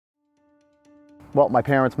Well, my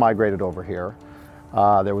parents migrated over here.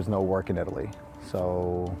 There was no work in Italy.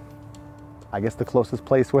 So I guess the closest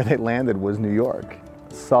place where they landed was New York.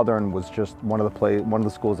 Southern was just one of the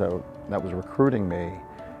schools that was recruiting me.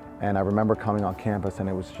 And I remember coming on campus, and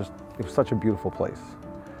it was such a beautiful place.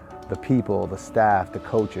 The people, the staff, the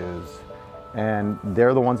coaches, and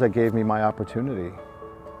they're the ones that gave me my opportunity.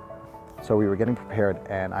 So we were getting prepared,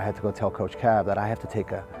 and I had to go tell Coach Cav that I have to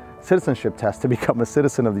take a citizenship test to become a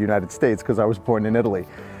citizen of the United States because I was born in Italy.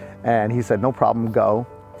 And he said, no problem, go.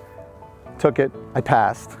 Took it, I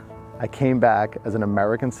passed. I came back as an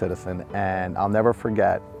American citizen, and I'll never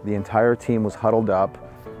forget, the entire team was huddled up.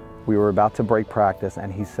 We were about to break practice,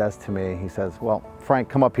 and he says to me, he says, well, Frank,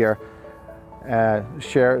 come up here.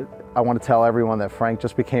 I want to tell everyone that Frank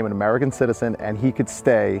just became an American citizen and he could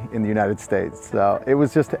stay in the United States. So it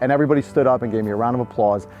was just, and everybody stood up and gave me a round of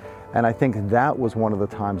applause. And I think that was one of the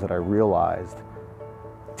times that I realized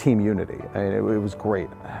team unity. I mean, it was great.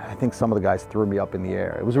 I think some of the guys threw me up in the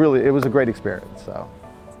air. It was a great experience. So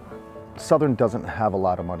Southern doesn't have a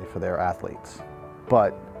lot of money for their athletes,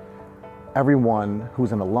 but everyone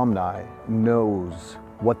who's an alumni knows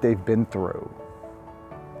what they've been through.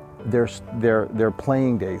 Their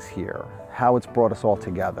playing days here, how it's brought us all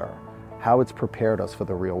together, how it's prepared us for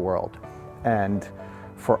the real world. And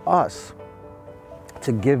for us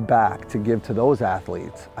to give back, to give to those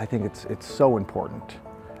athletes, I think it's so important.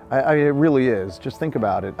 I mean, it really is. Just think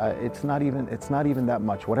about it. It's not even that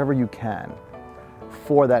much. Whatever you can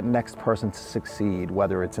for that next person to succeed,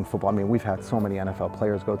 whether it's in football. I mean, we've had so many NFL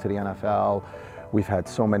players go to the NFL. We've had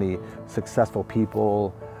so many successful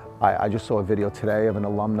people. I just saw a video today of an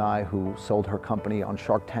alumni who sold her company on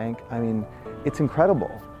Shark Tank. I mean, it's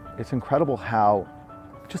incredible. It's incredible how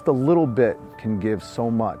just a little bit can give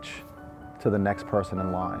so much to the next person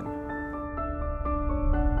in line.